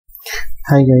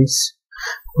Hi guys,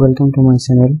 welcome to my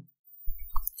channel.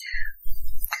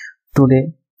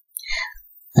 Today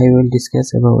I will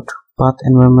discuss about path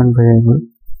environment variable.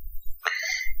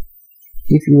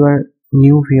 If you are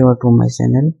new viewer to my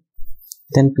channel,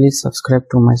 then please subscribe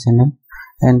to my channel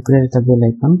and press the bell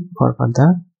icon for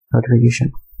further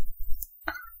notification.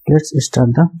 Let's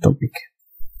start the topic.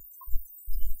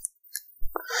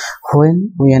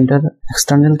 When we enter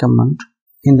external command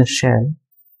in the shell,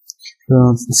 we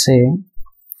will say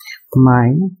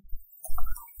my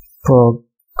program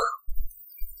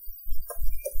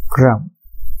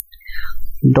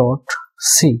dot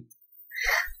c,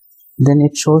 then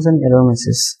it shows an error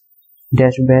message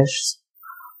dash bash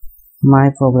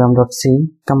my program dot c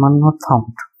command not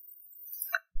found.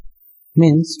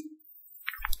 Means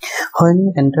when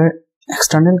you enter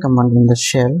external command in the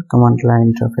shell command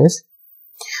line interface,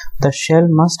 the shell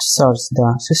must search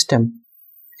the system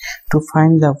to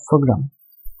find the program.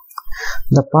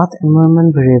 The path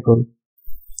environment variable,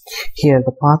 here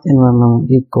the path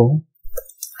environment echo,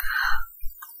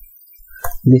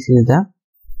 this is the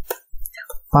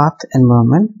path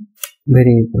environment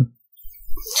variable.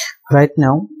 Right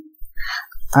now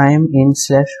I am in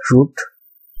 /root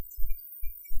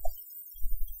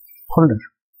folder,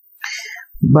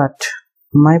 but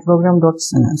my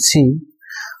program.c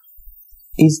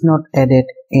is not added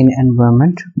in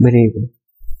environment variable.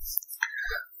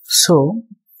 So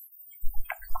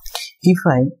if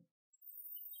I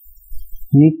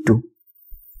need to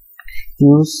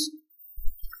use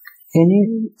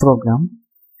any program,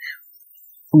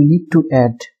 we need to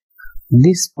add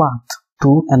this path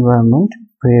to environment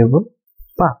variable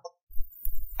path.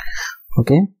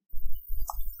 Okay,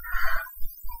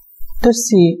 let's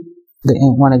see the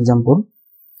one example.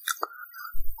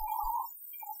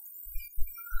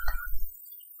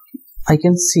 I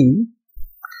can see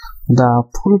the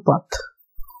full path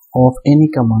of any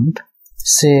command.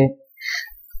 Say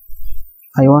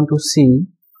I want to see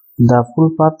the full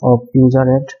path of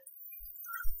user-add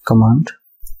command.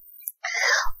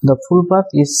 The full path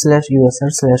is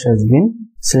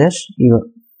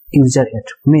 /usr/admin/user-add,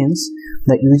 means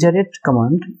the user-add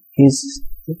command is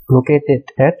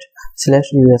located at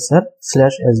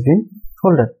 /usr/admin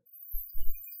folder.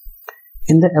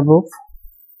 In the above,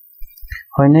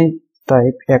 when I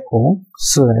type echo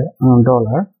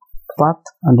 $path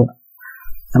and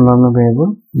environment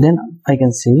variable, then I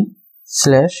can see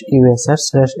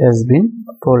 /usr/admin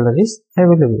folder is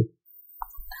available.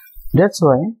 That's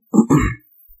why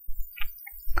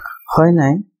when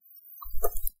I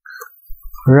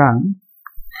run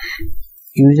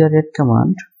user-add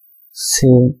command,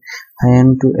 say I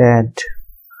am to add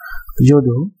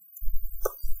Jodo,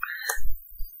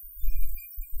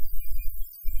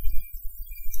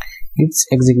 it's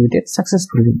executed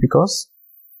successfully because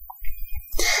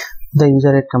the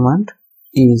user-add command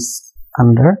is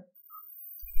under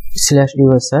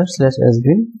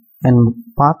 /usr/admin and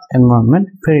path environment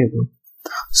variable.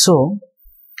 So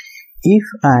if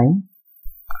I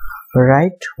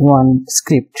write one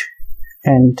script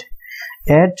and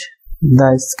add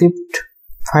the script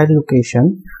file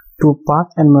location to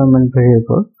path environment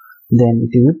variable, then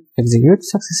it will execute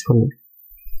successfully.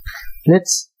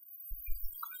 Let's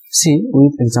see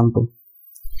with example.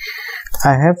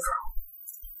 I have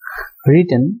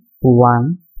written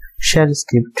one shell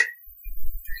script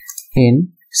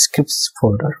in scripts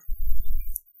folder.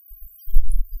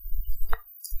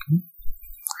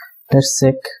 Let's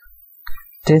check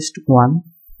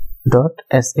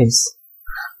test1.sh.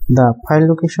 The file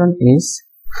location is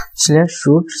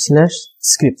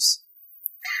 /root/scripts.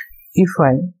 If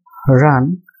I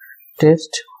run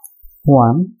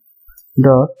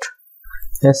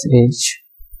test1.sh,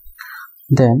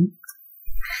 then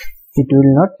it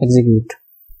will not execute.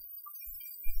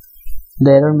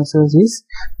 The error message is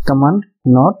command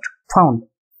not found.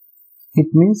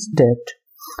 It means that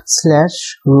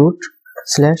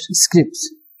 /root/scripts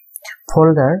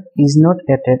folder is not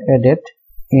added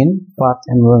in path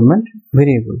environment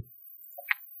variable.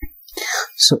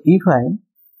 So if I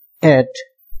add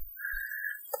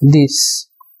this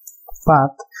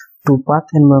path to path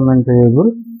environment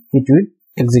variable, it will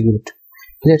execute.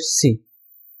 Let's see.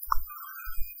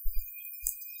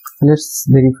 Let's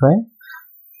verify,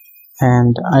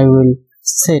 and I will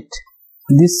set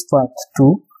this path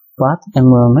to path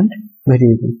environment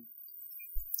variable.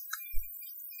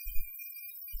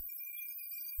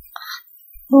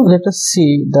 Now let us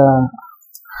see the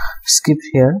script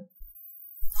here.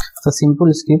 The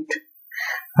simple script.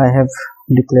 I have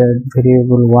declared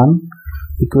variable 1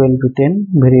 equal to 10,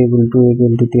 variable 2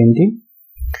 equal to 20,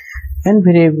 and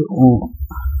variable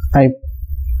I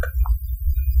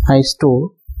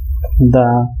store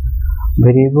the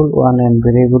variable 1 and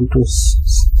variable 2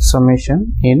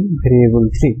 summation in variable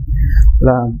 3.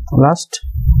 The last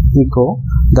echo,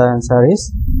 the answer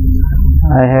is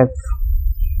I have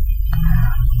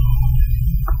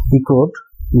echoed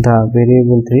the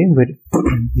variable 3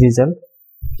 result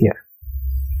here.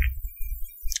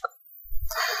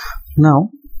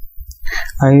 Now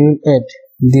I will add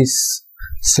this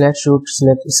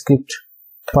 /root/script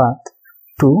path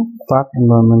to path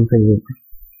environment variable.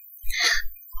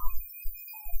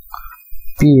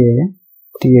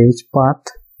 path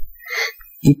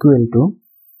equal to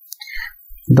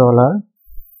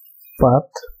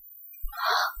 $path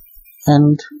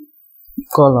and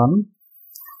colon,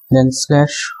 then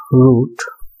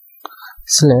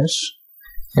 /root/scripts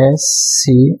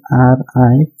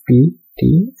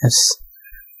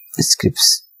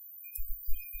scripts.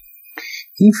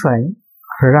 If I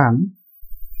run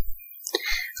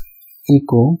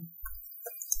echo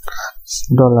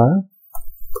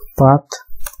 $path,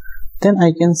 then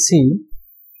I can see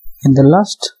in the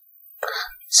last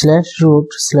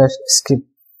 /root/script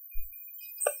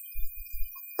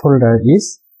folder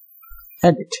is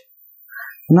added.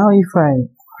 Now if I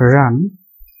run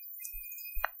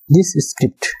this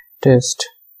script test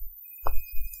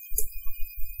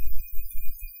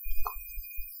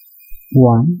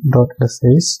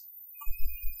one.sh,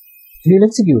 it will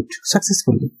execute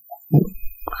successfully.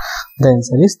 The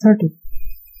answer is 30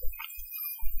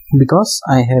 because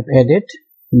I have added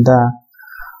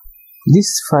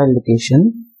this file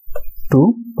location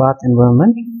to path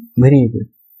environment variable.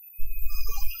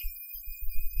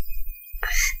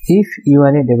 If you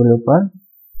are a developer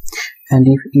and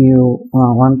if you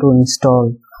want to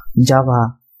install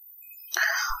Java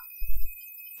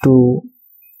to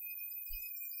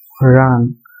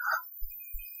run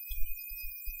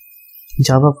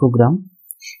Java program,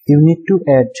 you need to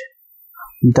add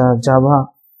the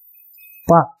Java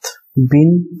path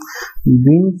bin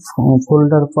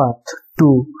folder path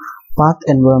to path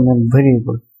environment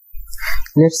variable.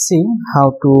 Let's see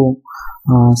how to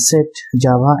set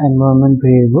Java environment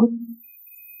variable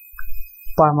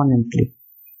permanently.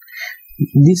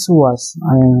 This was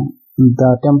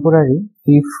the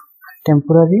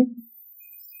temporary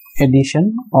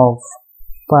addition of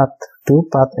path to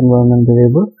path environment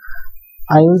variable.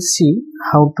 I will see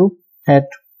how to add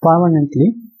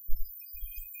permanently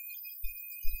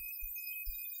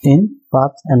in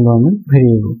path environment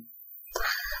variable.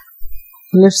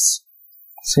 Let's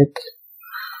check.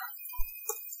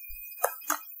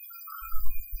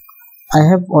 I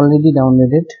have already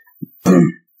downloaded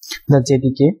the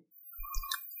JDK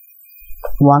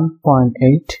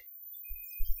 1.8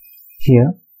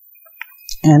 here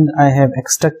and I have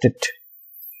extracted.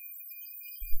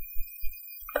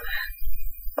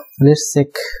 Let's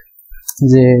check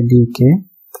JDK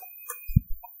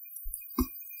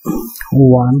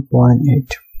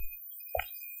 1.8.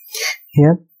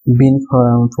 Here bin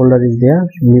folder is there,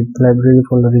 with library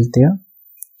folder is there.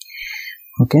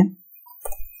 Okay,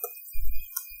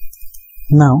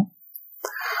 now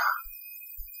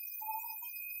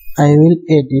I will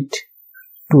add it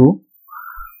to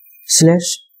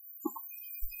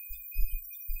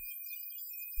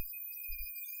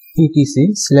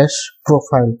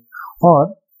 /etc/profile,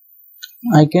 or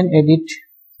I can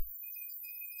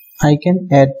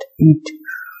add it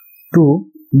to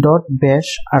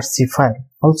 .bash rc file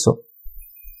also,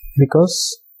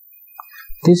 because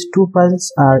these two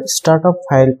files are startup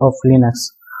file of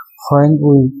Linux. When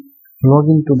we log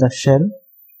into the shell,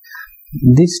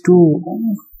 these two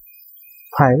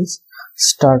files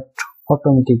start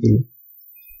automatically.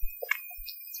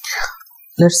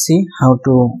 Let's see how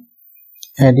to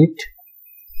edit.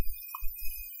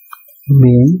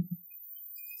 Bin,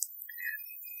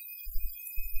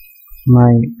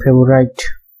 my favorite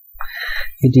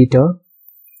editor,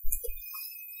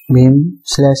 bin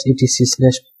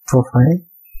 /etc/profile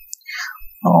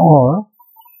or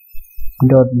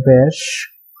 .bash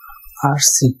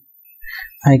rc.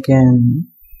 I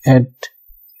can add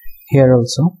here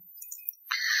also,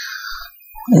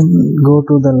 and go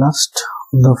to the last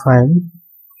the file,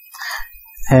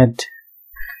 add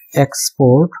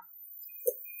export.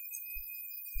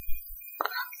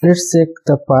 Let's check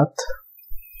the path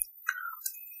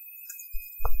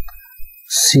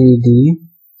cd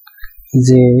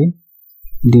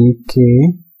jdk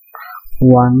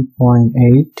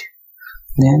 1.8,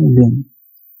 then bin.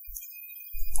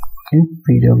 Okay,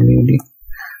 pwd.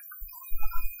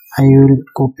 I will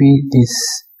copy this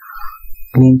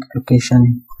link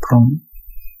location from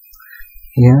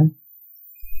here.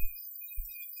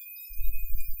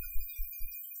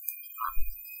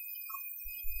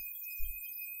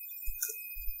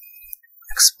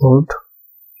 export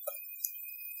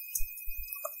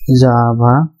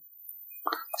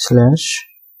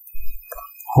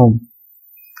java/home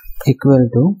equal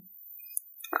to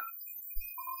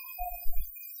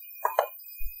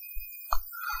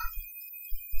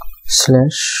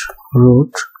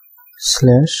 /root/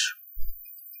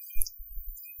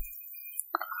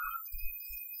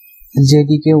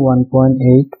 JDK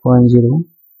 1.8.0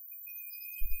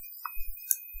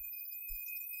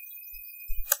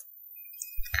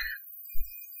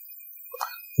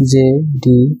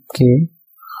 JDK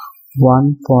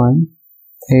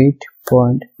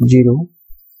 1.8.0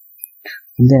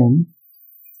 then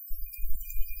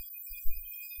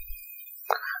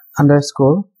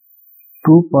underscore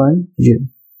 2.0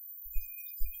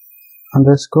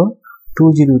 underscore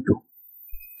 202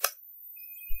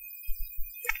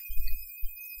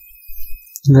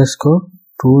 underscore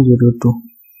 202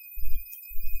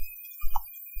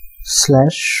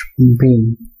 /bin/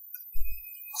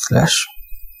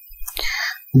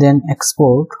 then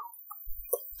export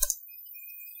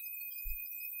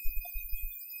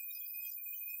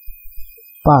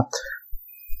path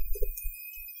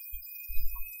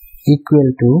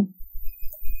equal to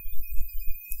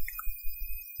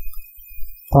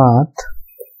path :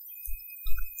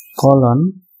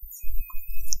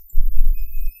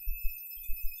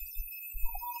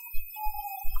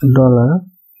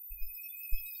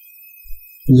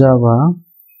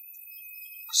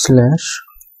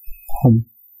 $java/home.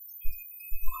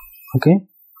 Okay,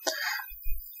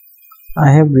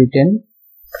 I have written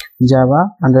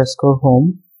java_home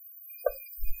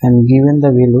and given the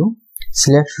value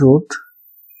 /root/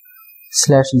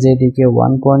 JDK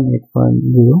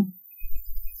 1.8.0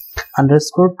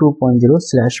 underscore 2.0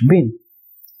 /bin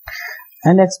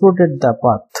and exported the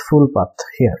full path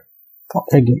here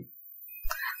again.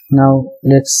 Now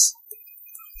let's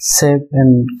save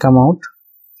and come out.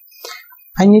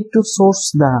 I need to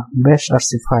source the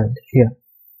bashrc file here.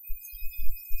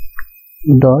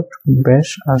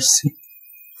 .bashrc.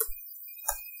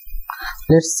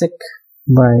 Let's check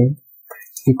by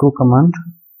echo command.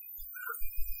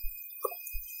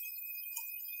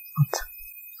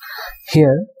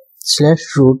 Here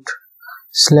 /root/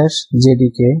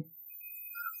 JDK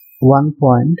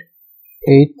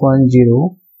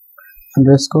 1.8.0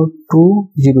 underscore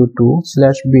 202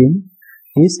 /bin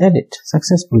is added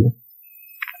successfully.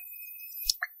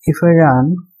 If I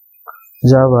run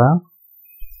java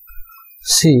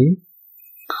c,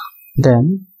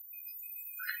 then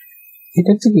it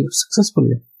executes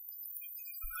successfully.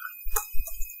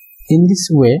 In this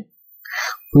way,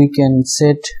 we can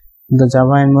set the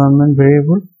Java environment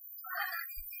variable,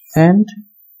 and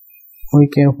we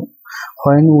can,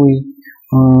 when we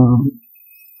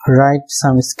write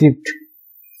some script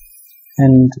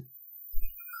and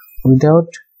without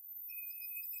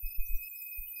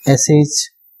sh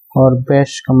or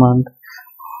bash command,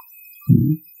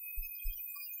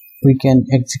 we can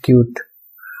execute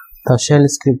the shell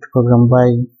script program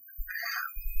by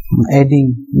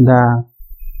adding the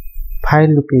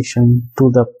file location to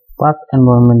the path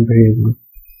environment variable.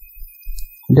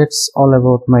 That's all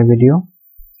about my video.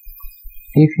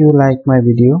 If you like my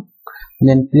video,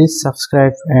 then please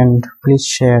subscribe and please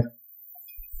share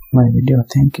my video.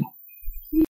 Thank you.